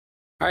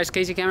All right, it's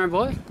Casey Camera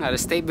Boy at a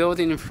state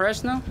building in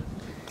Fresno.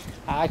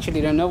 I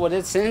actually don't know what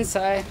it's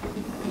inside,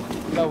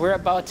 but we're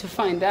about to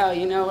find out.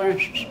 You know,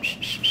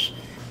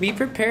 be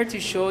prepared to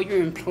show your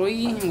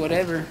employee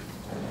whatever.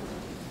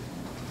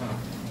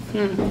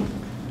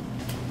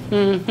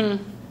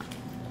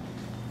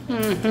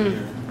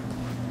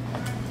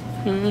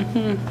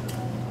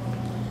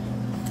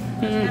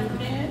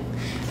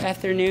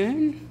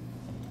 Afternoon.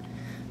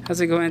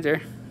 How's it going there?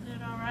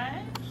 Doing all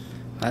right?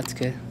 That's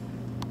good.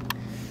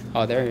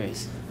 Oh, there it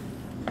is.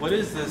 What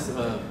is this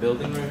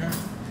building right here?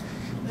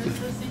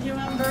 This is the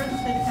Human Bird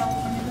State of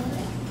California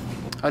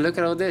building. Oh, look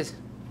at all this.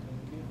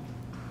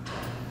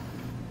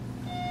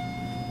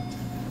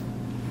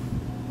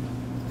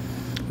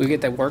 We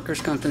get that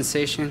workers'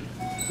 compensation.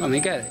 Oh, we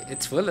got it.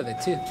 It's full of it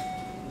too.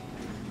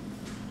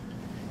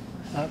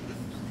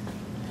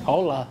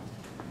 Hola.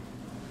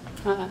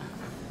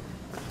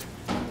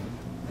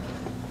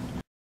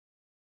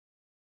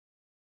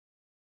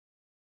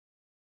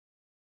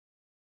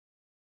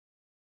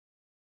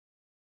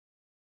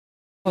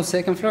 Oh,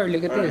 second floor,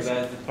 look at this.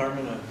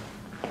 Department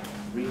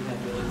of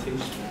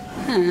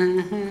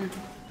Rehabilitation.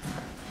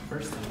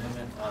 First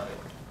Amendment Audit.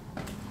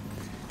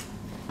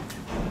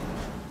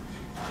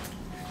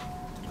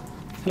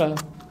 Hello.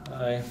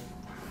 Hi.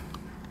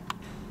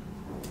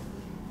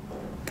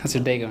 How's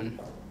your day going?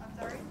 I'm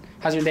sorry?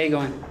 How's your day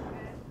going? Good.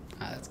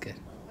 Ah, that's good.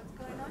 What's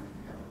going on?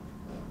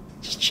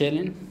 Just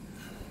chilling.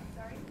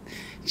 Sorry?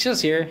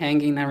 Just here,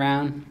 hanging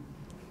around.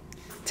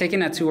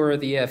 Taking a tour of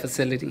the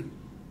facility.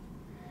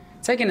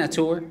 Taking a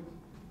tour.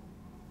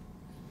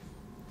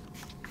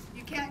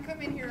 You can't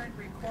come in here and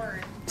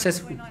record. What's Says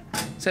going on?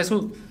 Says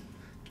who?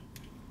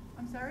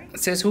 I'm sorry?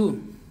 Says who?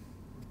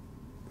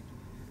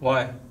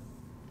 Why?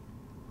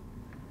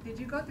 Did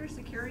you go through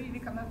security to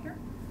come up here?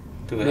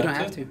 Do We don't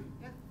have to.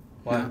 Yeah.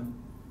 Why? No.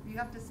 You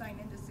have to sign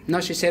into security. No,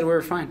 she said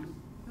we're fine.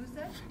 Who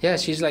said? Yeah,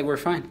 she's like, we're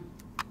fine.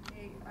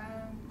 Hey,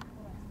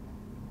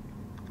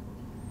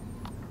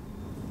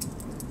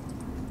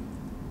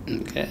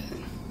 Okay.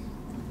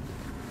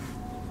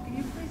 can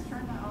you please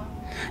turn that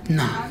off?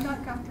 No, I'm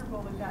not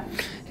comfortable with that.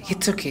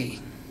 it's okay.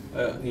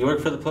 You work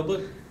for the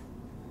public?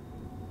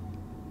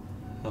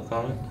 No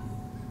comment?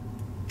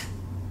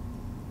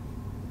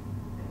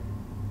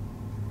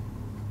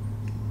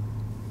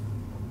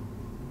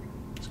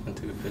 Just gonna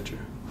take a picture.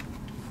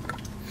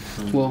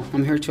 Well,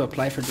 I'm here to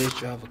apply for this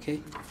job,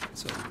 okay?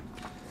 So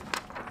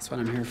that's what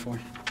I'm here for.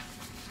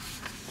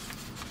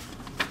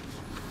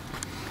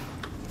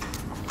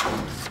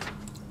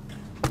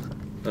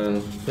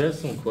 We have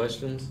some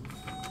questions.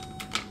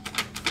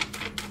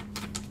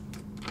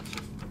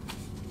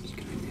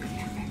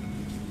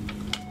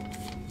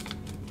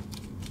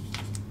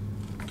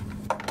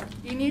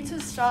 You need to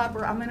stop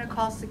or I'm going to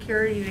call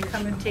security to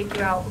come and take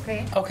you out,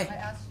 okay? Okay. I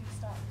asked you to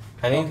stop.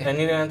 I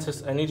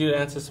need you to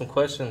answer some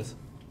questions.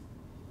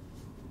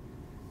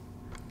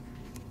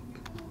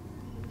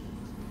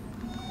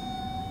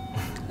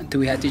 Do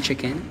we have to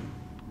check in?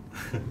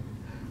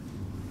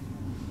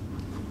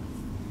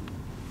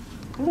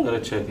 I'm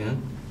gonna check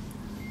in.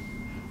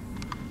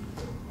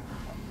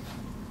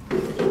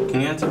 Can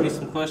you answer me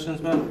some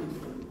questions, man?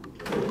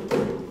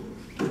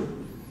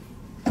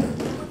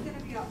 What's going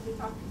to be out to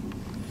talk to you?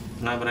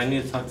 No, but I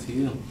need to talk to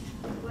you.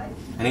 What?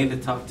 I need to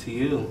talk to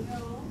you.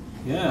 No.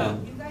 Yeah.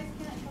 You guys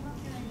can't come up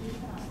here and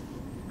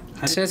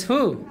do that. Says who?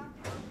 You have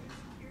to go through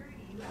security.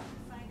 You have to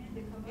sign in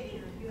to come up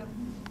here. You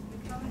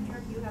come in here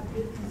if you have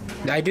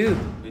business. I do.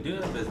 We do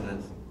have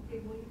business. Okay,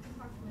 well, you can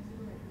talk to my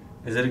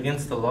supervisor. Is it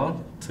against the law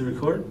to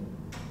record?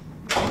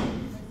 My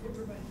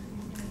supervisor,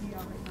 he's going to be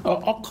out right now.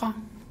 Oh, okay.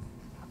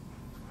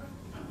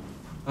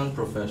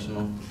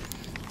 Unprofessional.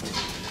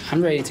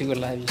 I'm ready to go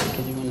live just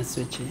because you want to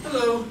switch it.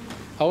 Hello,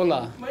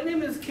 Hola. my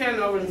name is Ken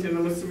Ovington.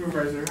 I'm a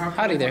supervisor. How can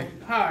Howdy I there.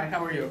 help? Hi,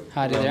 how are you?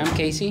 Howdy there. I'm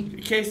Casey.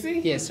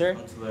 Casey? Yes, sir.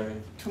 That's Larry.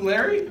 To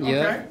Larry? Yeah.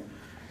 Okay.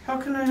 How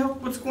can I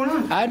help? What's going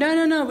on? No.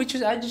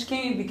 I just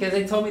came because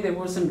they told me there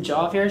was some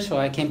job here, so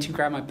I came to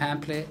grab my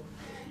pamphlet.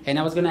 And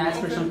I was gonna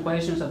ask her some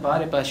questions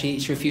about it, but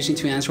she's refusing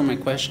to answer my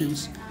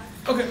questions.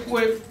 Okay,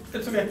 wait.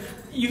 It's okay.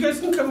 You guys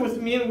can come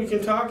with me and we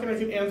can talk and I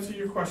can answer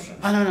your questions.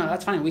 Oh no,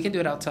 that's fine. We can do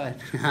it outside.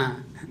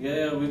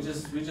 Yeah, we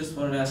just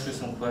wanted to ask her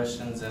some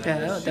questions, and Yeah, I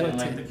guess that she didn't would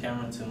like take- the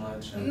camera too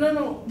much. And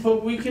No,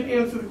 but we can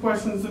answer the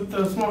questions at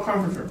the small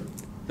conference room.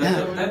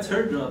 that's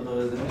her job, though,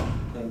 isn't it?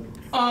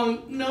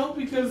 Like, No,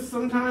 because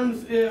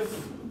sometimes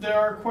if there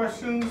are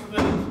questions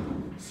that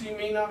she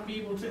may not be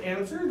able to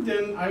answer,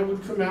 then I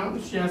would come out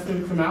and she asked me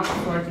to come out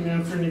so I can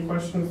answer any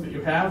questions that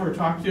you have or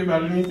talk to you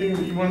about anything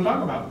that you want to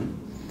talk about.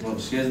 well,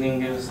 she hasn't even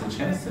given us a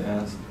chance to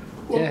ask.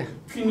 Well, Yeah.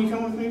 Can you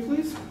come with me,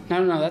 please?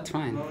 No, that's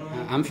fine.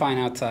 I'm fine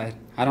outside.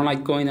 I don't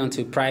like going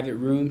onto private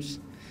rooms.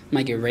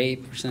 Might get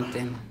raped or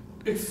something.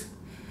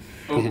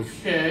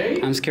 Okay.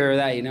 I'm scared of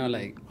that,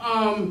 like.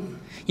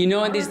 You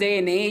know, in this day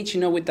and age,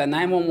 with the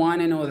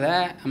 911 and all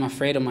that, I'm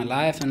afraid of my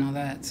life and all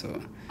that,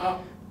 so.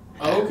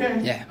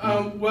 Okay. Yeah.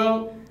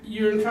 Well,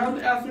 you're entitled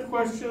to ask me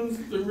questions.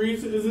 The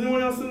reason is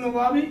anyone else in the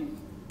lobby?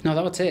 No,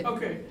 that was it.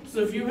 Okay. So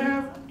if you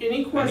have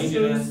any I need you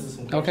to answer questions,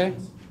 some Okay.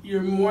 questions.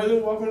 you're more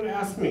than welcome to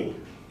ask me.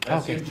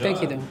 That's Okay, your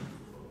thank you job.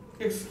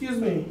 though. Excuse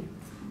me.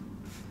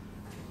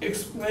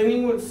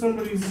 Explaining what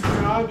somebody's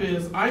job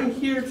is, I'm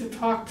here to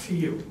talk to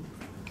you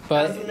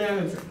as a But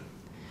manager.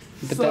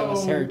 that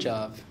was her So-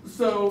 job.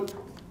 So,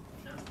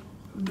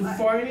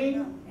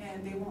 defining,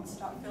 And they won't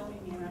stop filming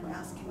me, and I'm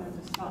asking them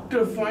to stop.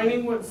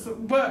 defining what's,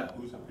 but,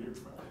 Who's up here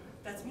from?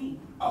 That's me.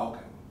 Oh, okay.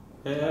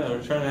 Yeah,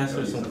 we're trying to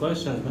answer some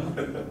questions,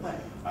 man. What?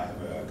 I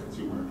have a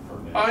consumer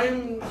permit.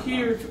 I'm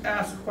here to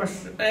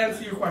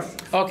answer your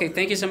questions. Okay,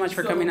 thank you so much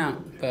for So- coming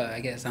out. But I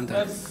guess I'm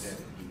done. That's,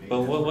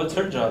 But what's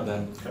her job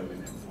then?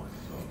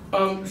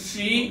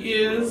 she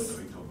is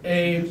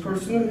a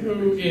person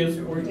who is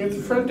working at the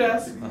front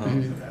desk,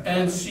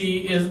 and she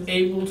is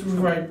able to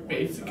provide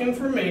basic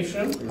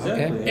information,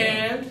 Exactly.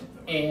 Yeah.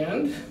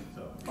 and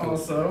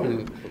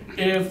also,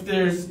 if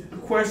there's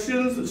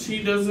questions that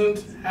she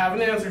doesn't have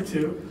an answer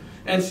to,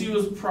 and she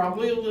was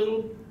probably a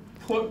little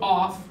put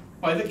off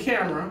by the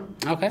camera,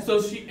 Okay.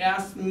 so she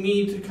asked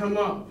me to come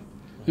up,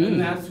 Hmm.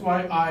 and that's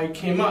why I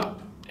came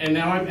up. And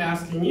now I'm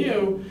asking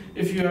you,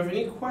 if you have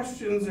any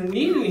questions or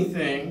need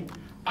anything,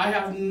 I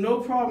have no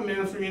problem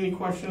answering any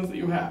questions that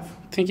you have.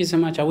 Thank you so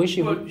much. I wish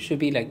you But- should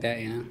be like that,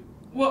 you know.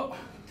 Well,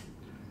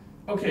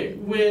 okay,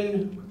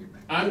 when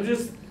I'm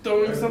just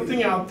throwing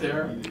something out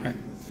there,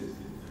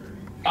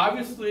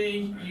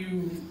 obviously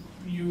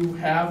you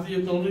have the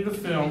ability to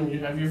film, you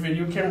have your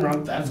video camera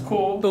on, that's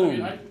cool.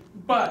 Boom.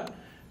 But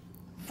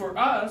for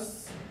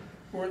us,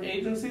 we're an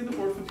agency that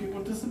works with people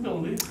with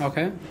disabilities,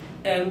 Okay.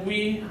 and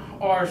we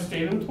are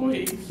state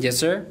employees, Yes,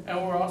 sir. and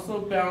we're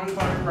also bound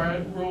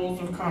by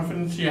rules of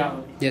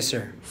confidentiality. Yes,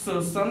 sir.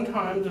 So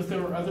sometimes if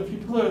there were other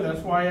people there,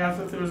 that's why I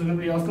asked if there was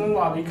anybody else in the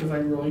lobby, because I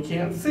really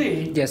can't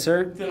see. Yes,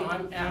 sir. Then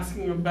I'm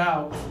asking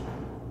about,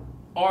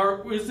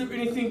 is there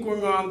anything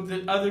going on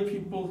that other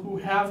people who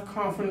have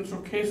confidential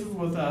cases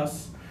with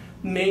us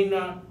may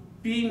not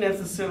be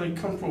necessarily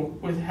comfortable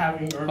with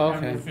having or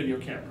having Okay. a video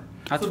camera?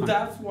 That's So fine.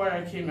 that's why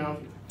I came out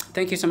here.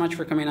 Thank you so much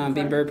for coming on,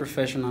 being very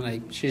professional.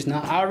 Like she's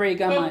not. I already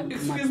got Oh,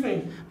 excuse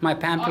me. my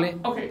pamphlet.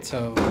 Okay,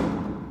 So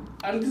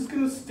I'm just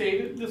gonna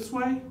state it this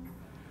way.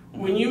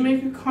 When you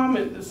make a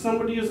comment that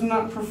somebody is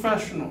not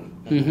professional,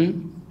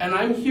 and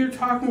I'm here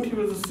talking to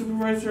you as a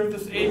supervisor of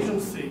this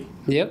agency,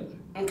 Yep.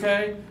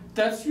 okay?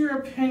 That's your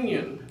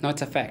opinion. No,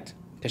 it's a fact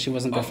because she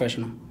wasn't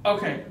professional.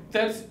 Okay,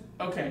 that's,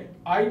 okay.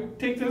 I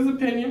take that as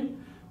opinion.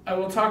 I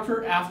will talk to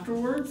her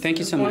afterwards. Thank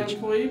you so as my much.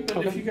 employee, but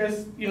if Okay. you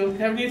guys,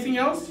 have anything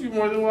else, you're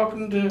more than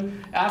welcome to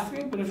ask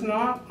me, but if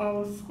not,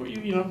 I'll escort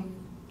you, you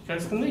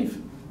guys can leave.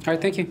 All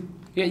right. Thank you.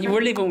 Yeah, you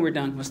will leave when we're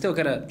done. We're still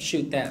gonna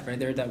shoot that right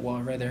there, that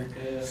wall right there.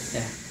 Yeah.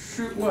 Yeah.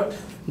 Shoot what?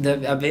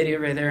 A video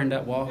right there in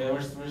that wall. Yeah,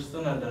 we're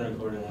still not done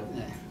recording it.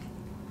 Yeah.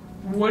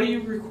 What are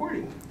you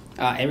recording?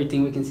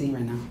 Everything we can see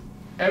right now.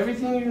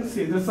 Everything you can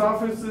see. This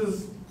office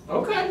is,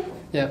 okay.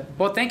 Yeah.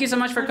 Well, thank you so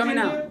much for coming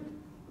out. Virginia,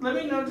 let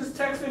me know, just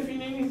text me if you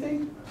need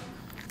anything.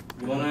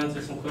 You want to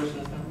answer some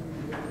questions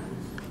now?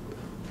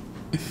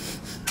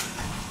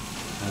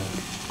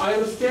 I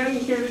am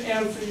standing here to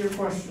answer your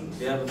questions.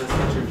 Yeah, but that's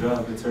not your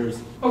job. It's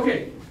hers.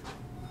 Okay.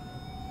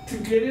 To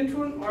get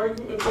into an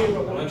argument with me about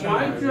I'm not what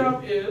trying my to argue.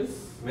 job is,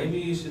 Maybe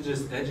you should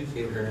just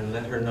educate her and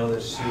let her know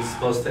that she's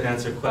supposed to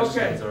answer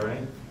questions, all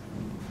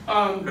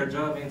right? Her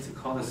job ain't to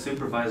call the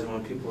supervisor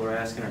when people are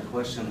asking her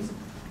questions.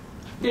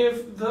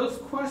 if those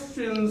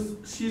questions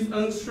she's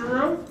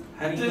unsure of,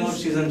 How do you Then know if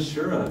she's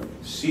unsure of?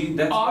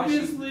 That's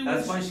Obviously,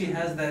 why she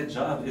has that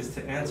job, is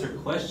to answer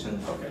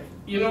questions. okay,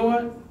 you know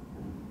what?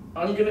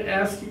 I'm gonna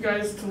ask you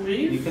guys to You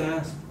leave. can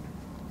ask.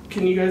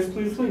 Can you guys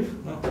please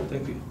leave? No,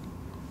 thank you.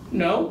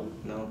 No?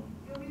 No.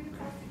 You want me to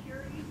call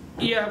security?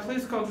 Yeah,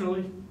 please call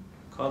Julie.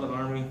 Call the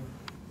army.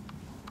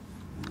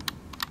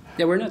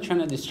 Yeah, we're not trying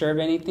to disturb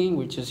anything.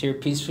 We're just here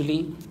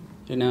peacefully,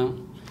 you know.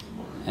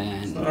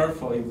 It's not And our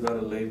fault you've got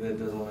a lady that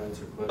doesn't want to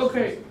answer questions.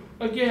 Okay,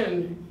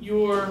 again,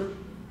 you're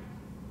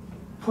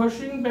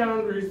pushing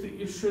boundaries that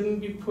you shouldn't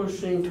be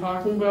pushing,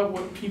 talking about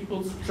what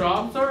people's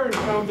jobs are and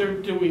how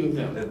they're doing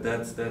them.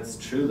 That's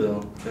true though.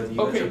 That you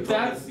Okay, guys are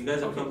that's- you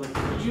guys are okay. public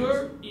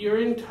officials.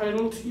 You're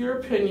entitled to your No,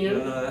 opinion.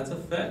 no, that's a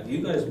fact.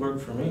 You guys work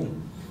for me.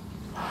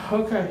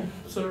 Okay,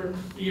 so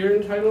you're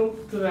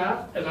entitled to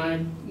that, and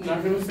I'm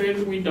not gonna say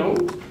that we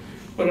don't,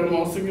 but I'm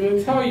also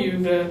gonna tell you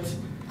that,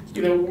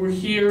 we're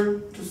here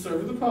to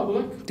serve the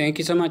public. thank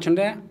you so much on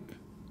that.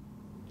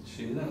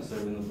 She's not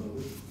serving the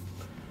public.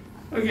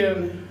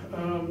 Again,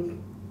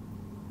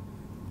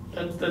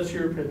 that's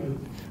your opinion.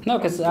 No,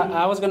 because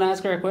I was gonna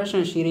ask her a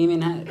question. She didn't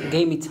even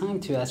gave me time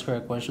to ask her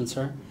a question,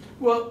 sir.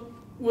 Well,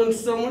 when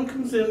someone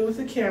comes in with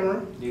a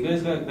camera, You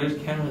guys there's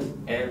cameras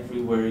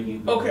everywhere you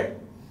go. okay,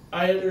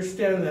 I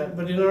understand that,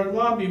 but in our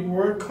lobby,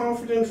 we're a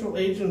confidential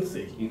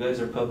agency. You guys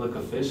are public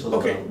officials.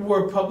 Okay, though.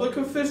 we're public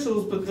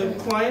officials, but the Okay.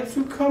 clients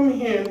who come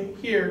in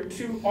here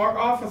to our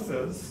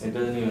offices, It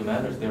doesn't even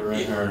matter if they were in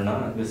here or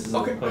not. This is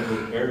Okay. a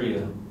public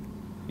area.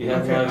 You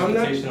have Okay, no I'm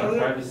not- expectation I'm of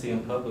not- privacy in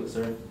public,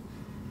 sir.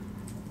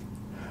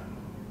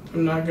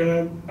 I'm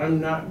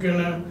not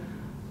gonna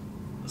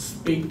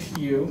speak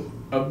to you.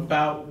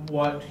 about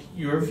what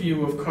your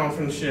view of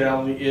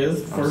confidentiality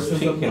is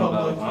versus a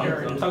public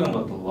hearing. I'm talking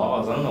about the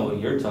laws. I don't know what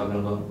you're talking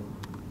about.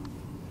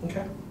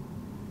 Okay.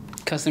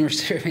 Customer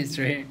service,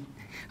 right?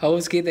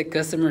 Always give the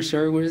customer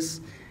service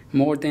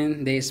more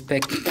than they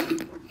expect.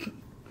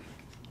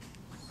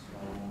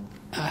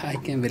 I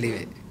can't believe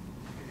it.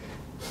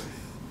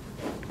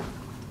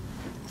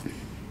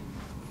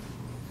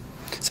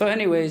 So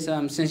anyways,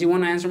 since you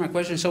want to answer my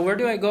question, so where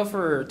do I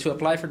go to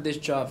apply for this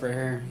job right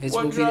here?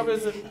 What job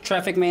is it?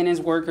 Traffic maintenance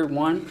worker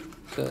 1,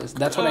 because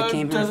that's what I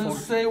came here for.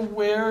 Does it say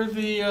where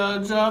the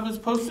job is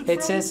posted It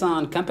from? says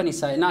on company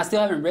site. No, I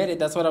still haven't read it.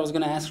 That's what I was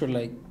going to ask her,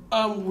 like.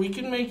 We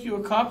can make you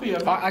a copy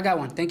of it. I got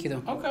one. Thank you,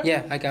 though. Okay.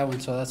 Yeah, I got one.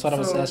 So that's what I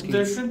was asking.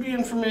 There should be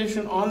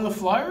information on the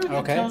flyer that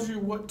Okay. tells you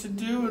what to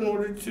do in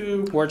order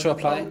to... Where to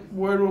apply?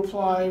 Where to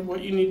apply,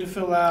 what you need to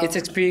fill out. It's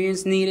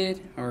experience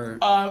needed, or?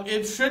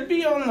 It should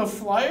be on the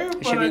flyer,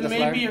 should but be it the may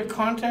flyer? be a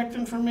contact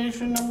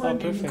information number. Oh,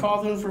 and you can perfect.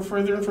 call them for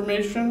further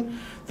information.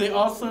 They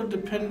also,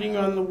 depending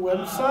on the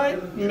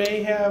website,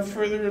 may have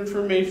further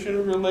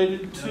information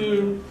related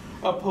to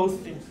a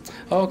posting.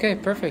 Okay,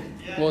 perfect.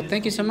 Well,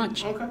 thank you so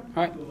much. Okay. All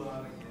right.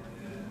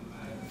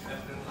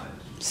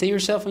 See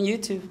yourself on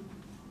YouTube.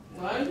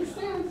 I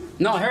understand.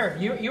 No, her.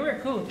 You were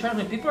cool. Trust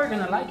me, people are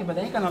gonna like it, but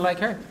they ain't gonna like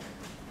her.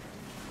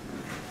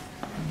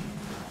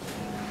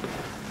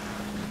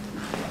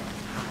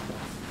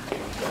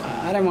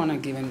 I don't want to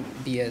give him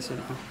BS, you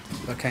know,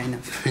 but kind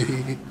of.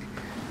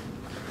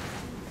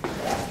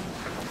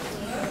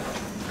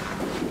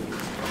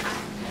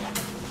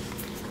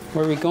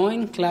 Where we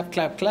going? Clap,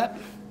 clap, clap.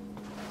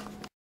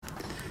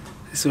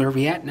 This is where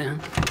we at now.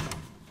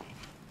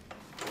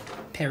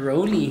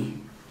 Paroli.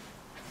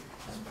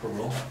 It's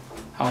parole.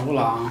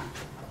 Hola.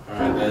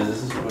 Alright guys,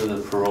 this is where the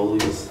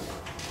parolees,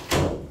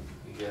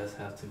 you guys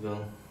have to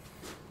go.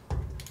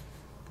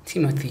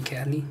 Timothy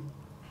Kelly.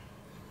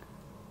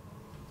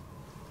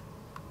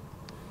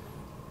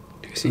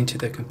 Goes into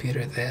the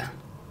computer there.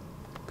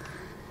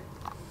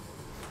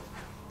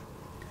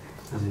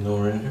 Does he know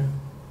we're in here?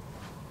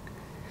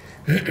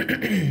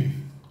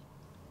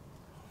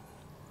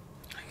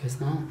 I guess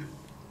not.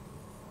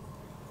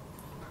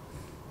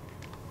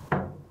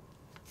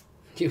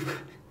 You.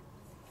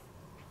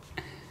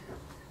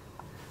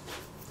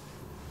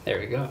 There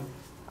we go.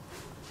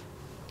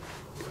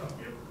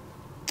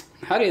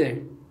 Howdy there.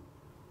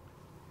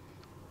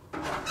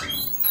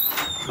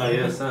 Oh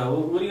yes,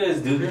 what do you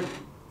guys do here?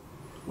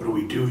 What do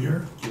we do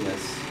here?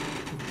 Yes.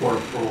 Board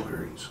of Parole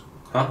hearings.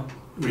 Huh?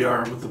 We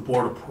are with the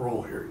Board of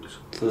Parole hearings.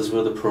 So this is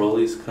where the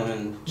parolees come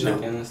and check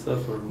No. in and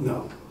stuff, or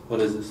No, what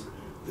is this?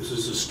 this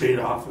is the state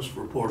office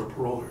for Board of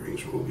Parole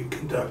hearings where we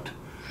conduct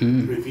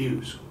Mm.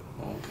 reviews.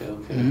 Okay,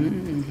 okay.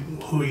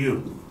 Who are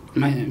you?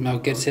 My a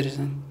good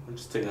citizen. I'm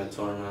just taking a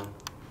tour, man.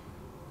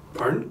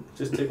 Pardon?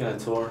 Just taking a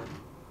tour.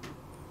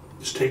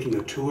 Just taking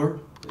a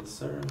tour? Yes,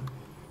 sir.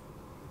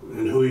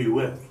 And who are you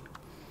with?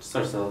 Just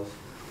ourselves.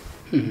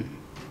 Hmm.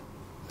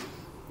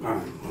 All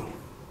right, well,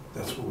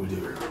 that's what we do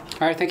here.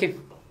 All right, thank you.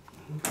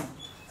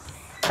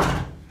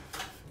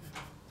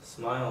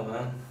 Smile,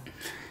 man.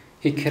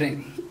 He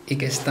couldn't. He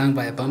gets stung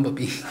by a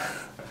bumblebee.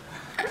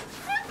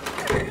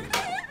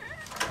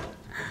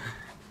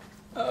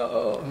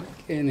 Oh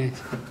goodness!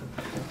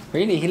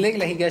 Really, he looked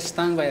like he got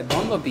stung by a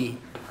bumblebee.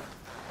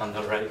 On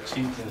the right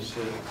cheek and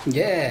shit.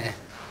 Yeah.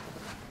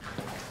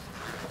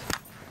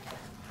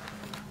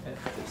 At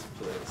this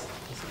place.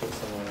 Let's go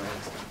somewhere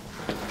else.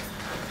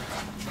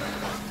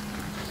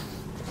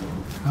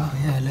 Oh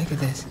yeah, look at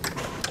this.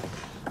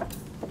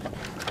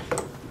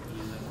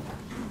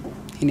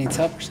 He needs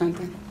help or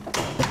something?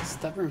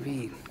 Stubborn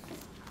bee.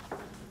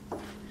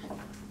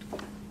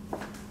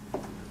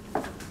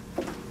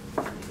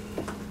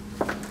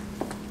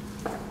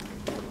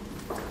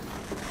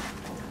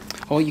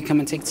 Oh, you come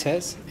and take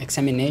tests,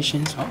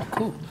 examinations. Oh,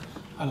 cool.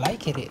 I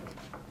like it.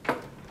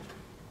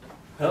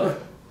 Hello.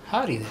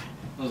 Howdy there.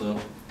 Hello.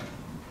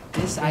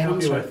 These I help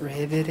items you are with?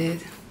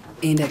 prohibited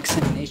in the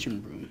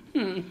examination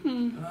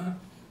room.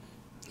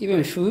 You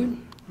want food?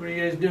 What are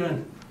you guys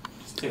doing?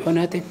 Oh,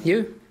 nothing.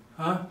 You?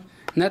 Huh?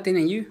 Nothing,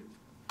 and you?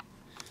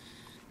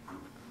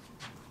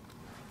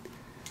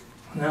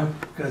 No,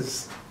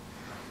 because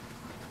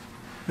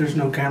there's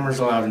no cameras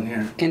allowed in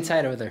here.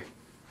 Inside over there.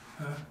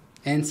 Huh?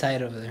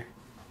 Inside over there.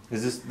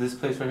 Is this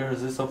place right here,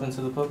 is this open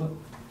to the public?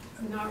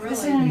 Not This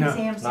is really. an No,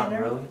 exam Not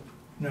center. really?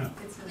 No.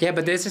 Yeah,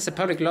 but this is a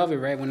public lobby,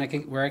 right?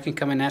 Where I can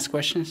come and ask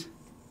questions.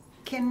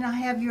 Can I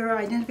have your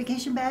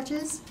identification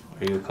badges?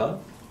 Are you a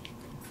cop?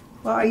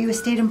 Well, are you a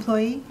state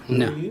employee? Who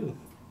No. are you?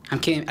 I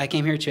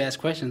came here to ask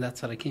questions.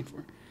 That's what I came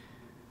for.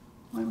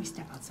 Why don't we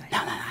step outside? No,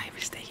 I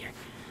will stay here.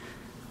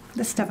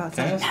 Let's step Can I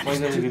outside. ask why you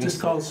guys are getting Just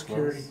so call close?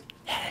 security.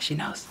 Yeah, she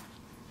knows.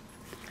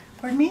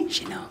 Pardon me?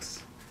 She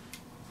knows.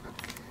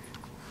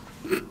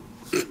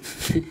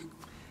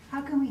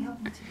 How can we help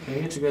you today? Can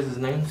you get you guys'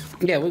 names?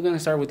 Yeah, we're gonna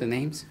start with the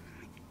names.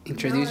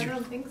 Introduce No, I you.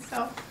 don't think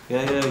so.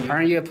 Yeah, you.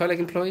 Aren't you a public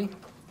employee?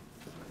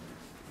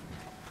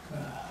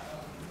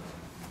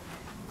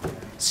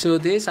 So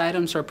these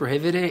items are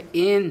prohibited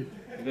in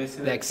You guys see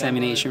the that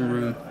examination camera?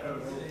 room.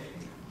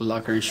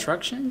 Locker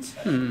instructions.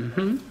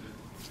 Mm-hmm.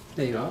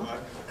 There you go.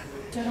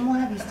 Gentlemen, we'll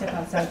have you step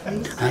outside,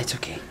 please. Ah, it's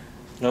okay.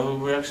 No,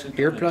 we're actually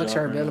doing a Earplugs job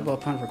are right now. available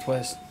upon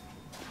request.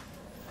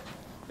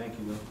 Thank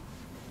you,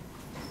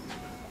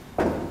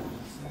 though.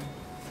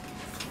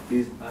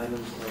 These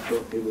items are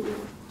okay with it.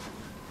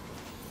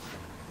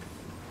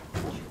 I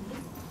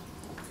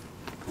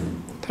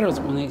thought it was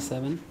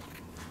 187.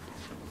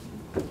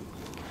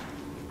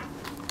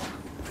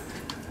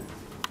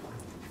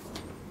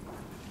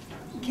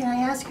 Can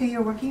I ask who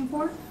you're working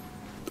for?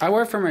 I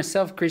work for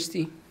myself,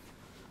 Christy.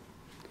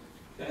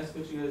 Can I ask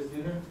what you guys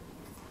do here?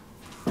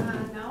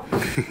 No,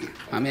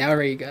 I mean, I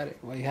already got it.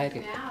 Why you hide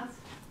you it? can ask.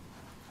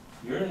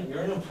 You're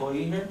an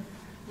employee here?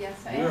 Yes,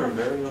 I You are am.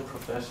 very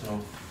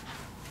unprofessional.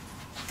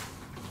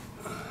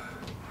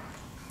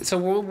 So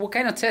what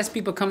kind of tests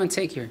people come and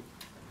take here?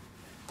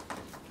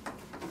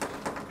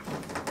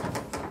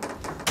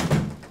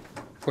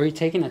 Were you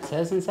taking a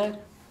test inside?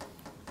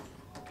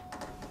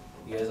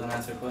 You guys don't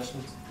answer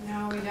questions?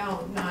 No, we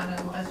don't, not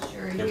unless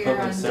you're You're here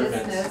public on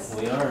servants. business.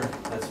 We are.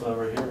 That's why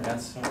we're here,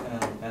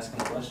 asking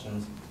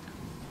questions.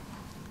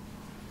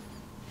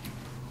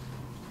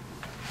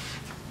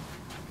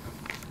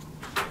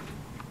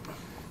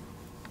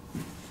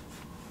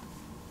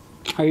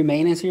 Are you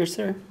maintenance here,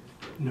 sir?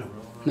 No.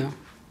 No.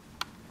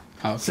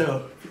 Oh, okay.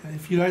 So,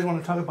 if you guys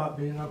want to talk about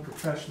being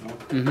unprofessional,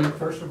 Mhm.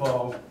 first of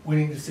all, we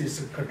need to see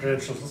some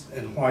credentials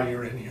and why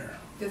you're in here.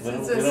 This We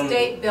don't- is we a don't-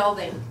 state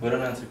building. We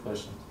don't answer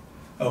questions.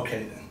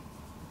 Okay, then.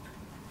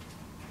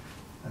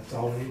 That's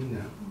all we need to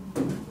know.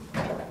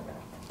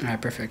 All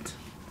right, perfect.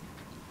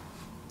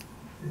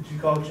 Did you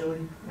call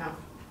Julie? No.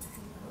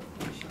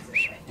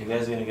 You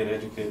guys are gonna get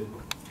educated.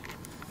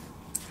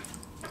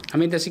 I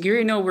mean, the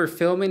security know we're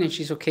filming and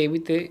she's okay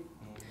with it.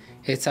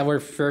 It's our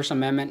First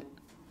Amendment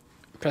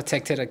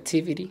protected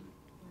activity.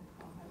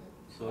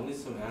 So I need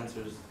some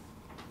answers.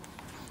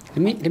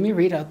 Let me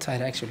read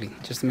outside actually,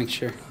 just to make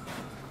sure.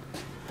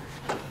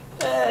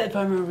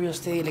 Department of Real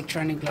Estate,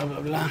 electronic, blah blah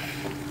blah.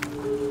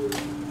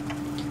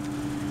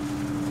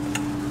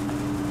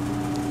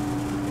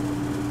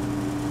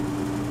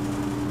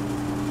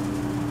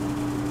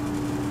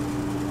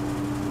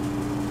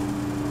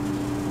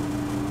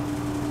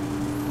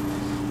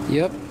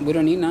 Yep, we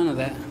don't need none of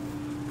that.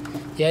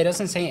 Yeah, it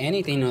doesn't say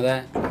anything of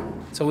that.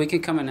 So we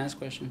can come and ask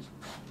questions.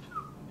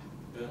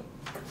 Yeah.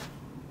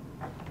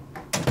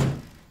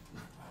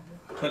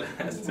 When I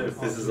asked her if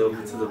this is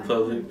open to the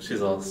public,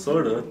 she's all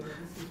sorta.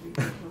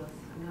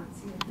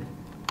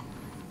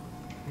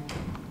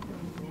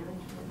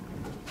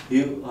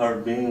 You are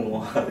being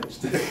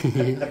watched.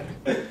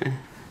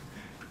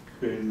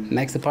 Crazy.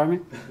 Next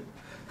department?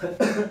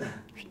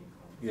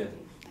 Yeah.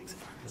 Let's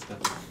go.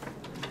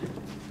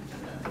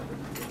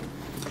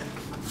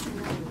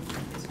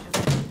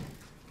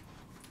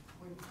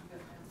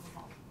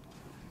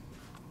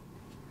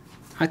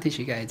 I think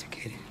she got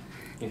educated.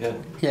 Yeah.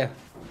 Yeah.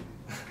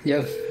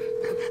 Yep.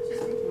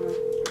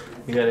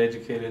 You got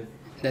educated.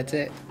 That's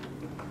it.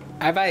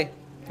 Bye bye.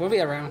 We'll be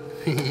around.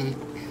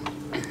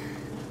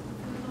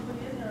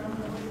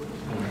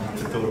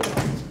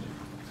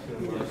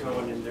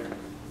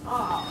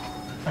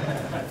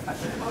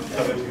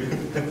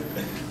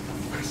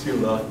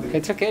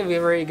 It's okay, we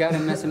already got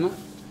him messing up.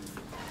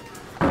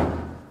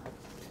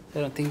 I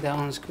don't think that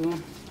one's cool.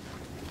 Don't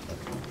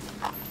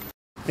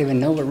even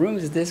know what room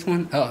is this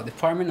one. Oh,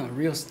 Department of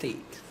Real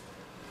Estate.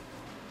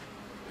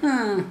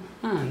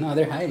 No,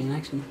 they're hiding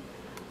actually.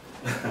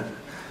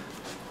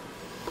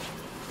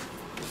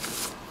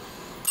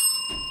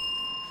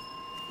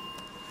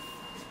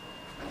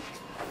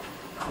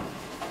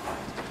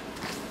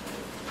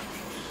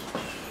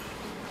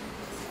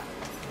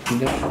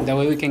 That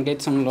way we can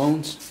get some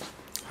loans.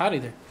 Howdy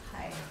there.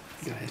 Hi.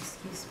 Go ahead.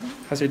 Excuse me.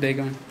 How's your day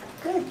going?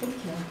 Good, thank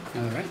you.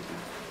 All right.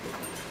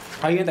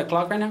 Are you at the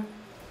clock right now?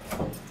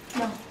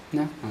 No.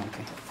 No? Oh,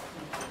 okay.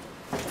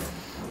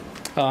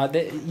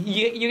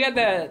 You got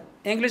the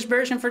English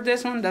version for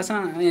this one? That's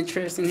not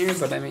interesting here,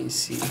 but let me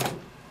see.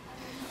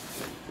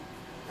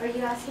 Are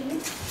you asking me?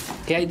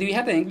 Yeah, do you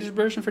have the English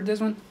version for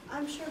this one?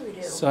 I'm sure we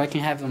do. So I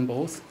can have them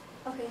both.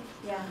 Okay,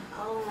 yeah,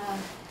 I'll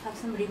have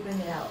somebody bring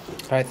it out.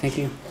 All right, thank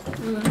you.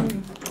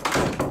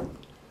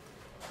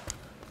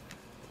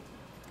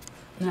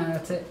 No,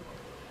 that's it.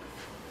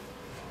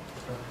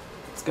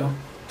 Let's go.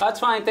 That's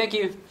fine, thank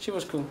you. She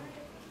was cool.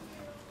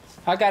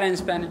 I got it in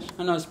Spanish.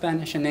 I know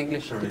Spanish and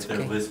English. Right It's there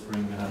okay.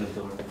 whispering behind the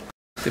door.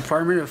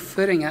 Department of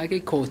Food and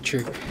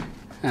Agriculture.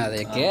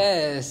 I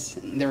guess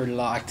they're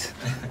locked.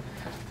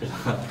 You're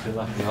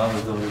locking all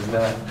the doors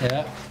down.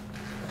 Yeah.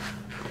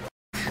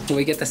 Will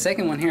we get the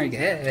second one here?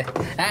 Yeah.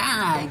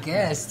 I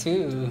guess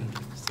too.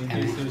 See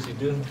what you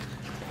do?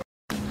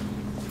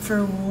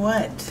 For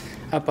what?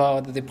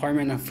 About the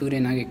Department of Food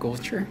and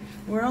Agriculture.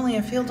 We're only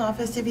a field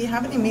office. If you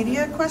have any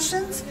media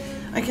questions,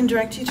 I can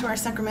direct you to our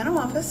Sacramento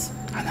office.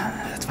 Oh, no,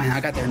 that's fine.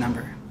 I got their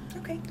number.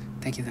 Okay.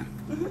 Thank you, then.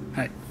 All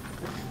right.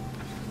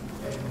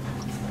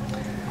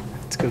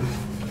 Let's go.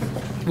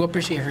 We'll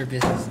appreciate her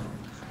business.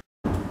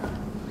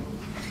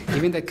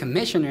 Even the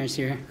commissioner is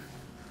here.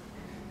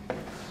 All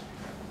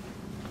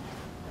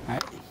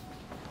right.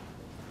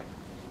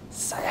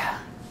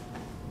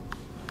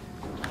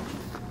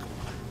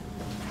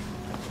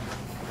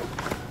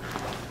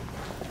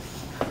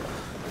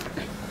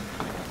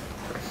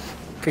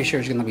 Pretty sure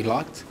it's gonna be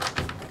locked.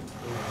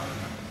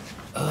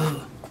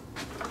 Oh.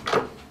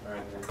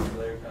 Alright, guys,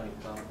 Blair County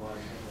Cop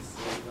watching the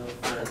city of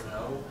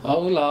Fresno.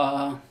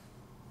 Hola.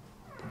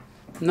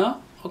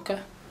 No? Okay.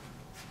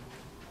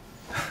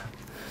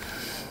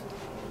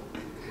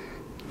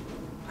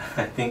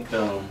 I think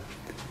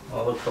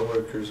all the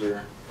coworkers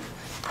are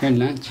You're in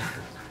lunch.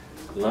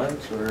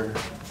 lunch or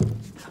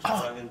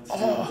trying to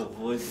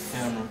avoid the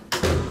camera.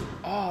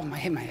 Oh, I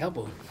hit my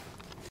elbow.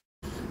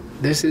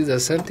 This is a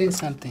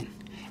something.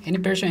 Any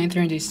person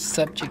entering this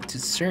subject to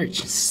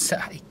search.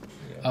 Psych.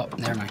 Oh,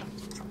 never mind.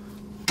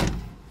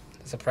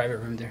 There's a private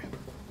room there.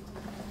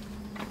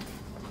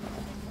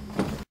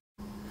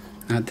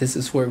 Now this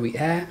is where we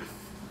at.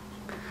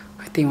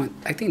 I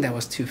think that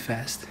was too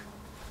fast.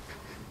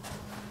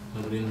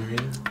 Nobody in there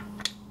either?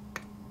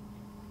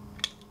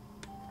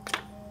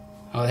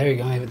 Oh, there you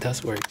go. It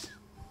does work.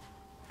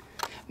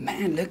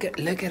 Man, look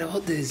at all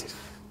this.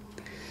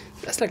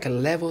 That's like a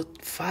level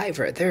 5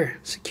 right there.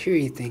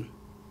 Security thing.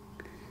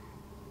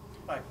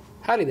 Hi.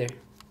 Howdy there.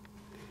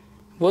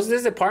 What's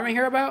this department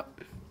here about?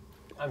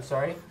 I'm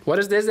sorry. What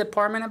is this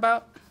department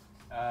about?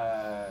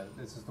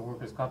 This is the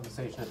Workers'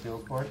 Compensation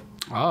Appeals Board.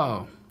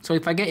 Oh, so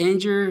if I get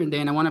injured and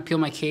then I want to appeal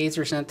my case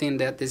or something,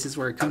 that this is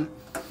where it comes.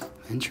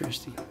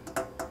 Interesting.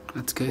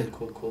 That's good.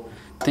 Cool.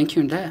 Thank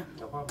you on that.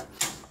 No problem.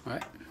 All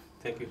right.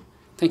 Thank you.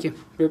 Thank you.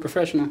 Very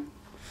professional.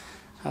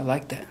 I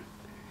like that.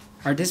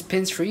 Are these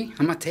pins free?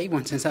 I'm gonna take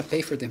one since I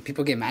pay for them.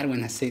 People get mad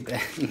when I say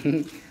that.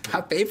 I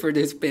pay for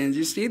these pins.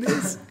 You see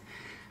this?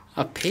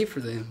 I pay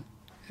for them.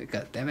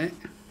 God damn it.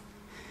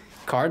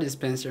 Car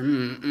dispenser.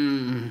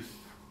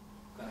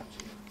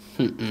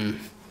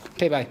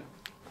 Okay, bye.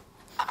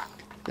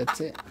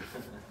 That's it.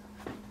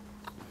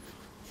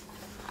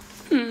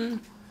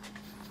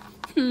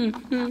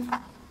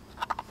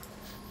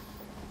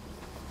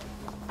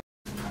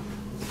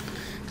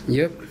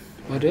 Yep.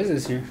 What is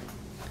this here?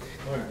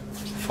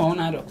 Phone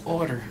out of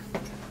order.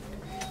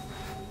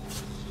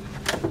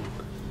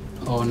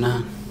 Oh,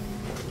 no.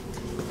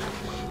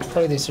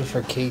 Probably these are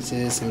for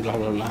cases and blah,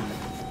 blah, blah.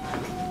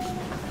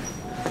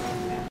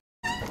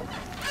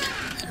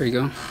 There we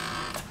go.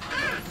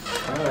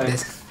 Alright.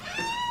 This.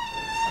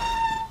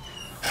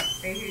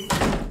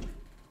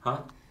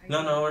 Huh?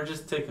 No, we're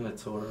just taking a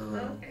tour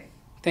around. Okay.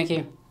 Thank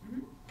you.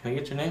 Can I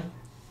get your name?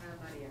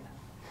 Mariela.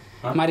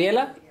 Huh?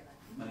 Mariela?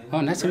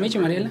 Oh, nice to meet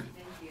you, Mariela.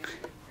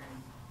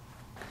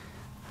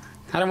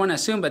 I don't want to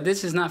assume, but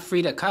this is not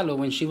Frida Kahlo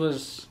when she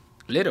was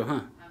little, huh? I'm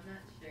not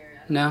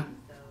sure. No?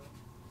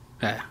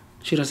 Yeah.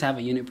 She does have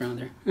a unibrow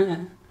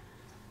there.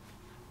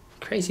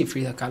 Crazy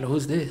Frida Kahlo.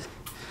 Who's this?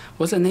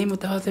 What's the name of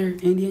the other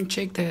Indian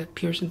chick that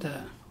appears in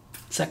the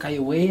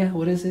Sakayaweya?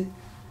 What is it?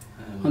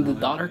 On the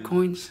dollar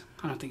coins?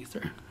 I don't think it's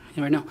there.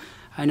 You never know.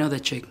 I know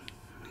that chick.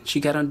 She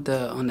got on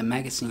the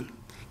magazine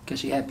because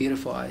she had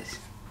beautiful eyes.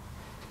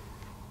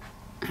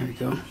 There we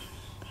go.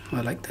 I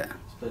like that.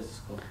 This place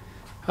is cool.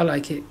 I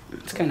like it.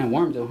 It's kind of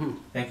warm though, huh?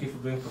 Thank you for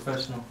being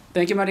professional.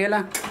 Thank you,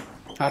 Mariela.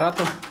 A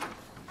rato.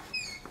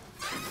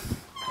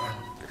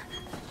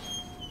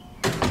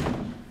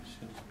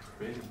 Shit's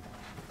pretty.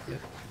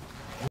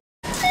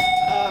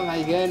 Oh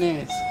my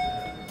goodness.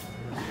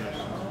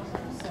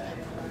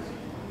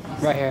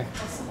 Right here.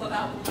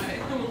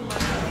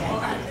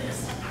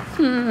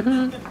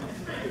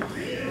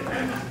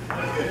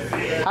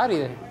 Howdy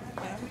there.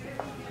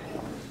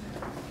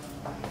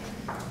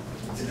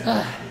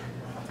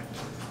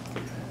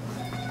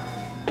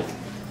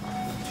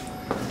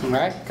 All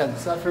right, cut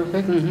this up real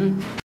quick.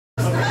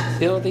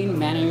 Building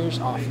manager's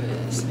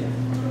office.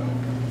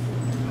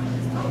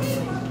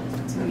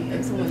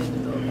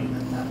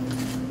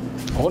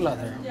 Hola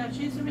there. Yeah,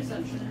 she's a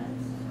receptionist.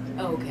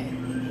 Oh, okay.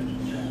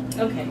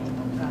 Okay,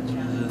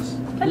 gotcha.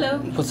 Hello.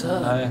 What's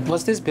up? Hi.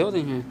 What's this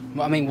building here?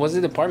 Well, I mean, what's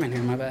the department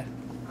here? My bad.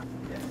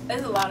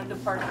 There's a lot of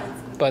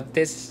departments. But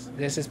this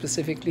is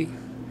specifically.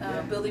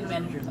 Building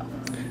manager's office.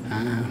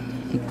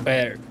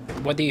 But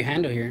what do you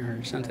handle here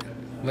or something?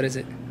 What is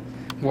it?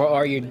 What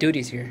are your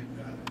duties here?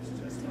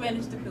 To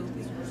manage the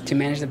building. To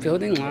manage the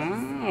building?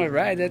 Wow, all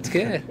right, that's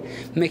good.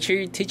 Make sure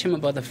you teach them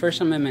about the First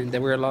Amendment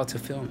that we're allowed to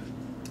film.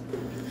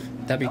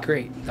 That'd be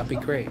great. That'd be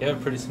great. You have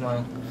a pretty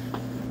smile.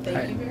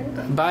 Thank you very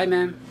much. Bye,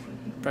 ma'am.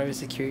 Private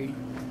security.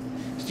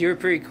 You were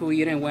pretty cool.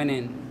 You didn't went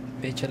and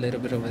bitch a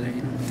little bit over there.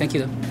 You know? Thank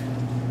you, though.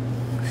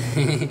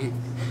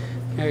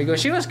 There we go.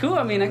 She was cool.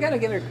 I mean, I gotta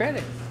give her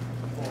credit.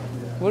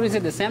 What is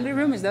it? The assembly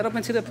room? Is that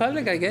open to the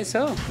public? I guess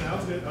so.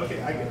 Sounds good.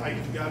 Okay, I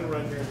gotta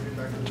run here and get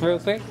back to Real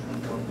quick.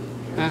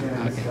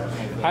 Okay.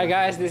 All right,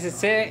 guys. This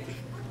is it.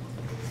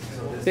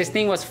 This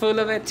thing was full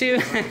of it too.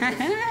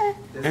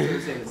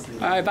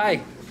 All right, bye.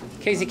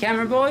 Casey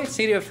Cameron Boy,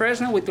 City of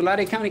Fresno with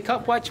Tulare County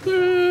Cop Watch.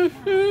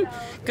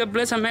 God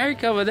bless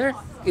America over there.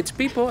 It's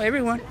people,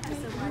 everyone.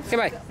 Okay,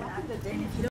 bye.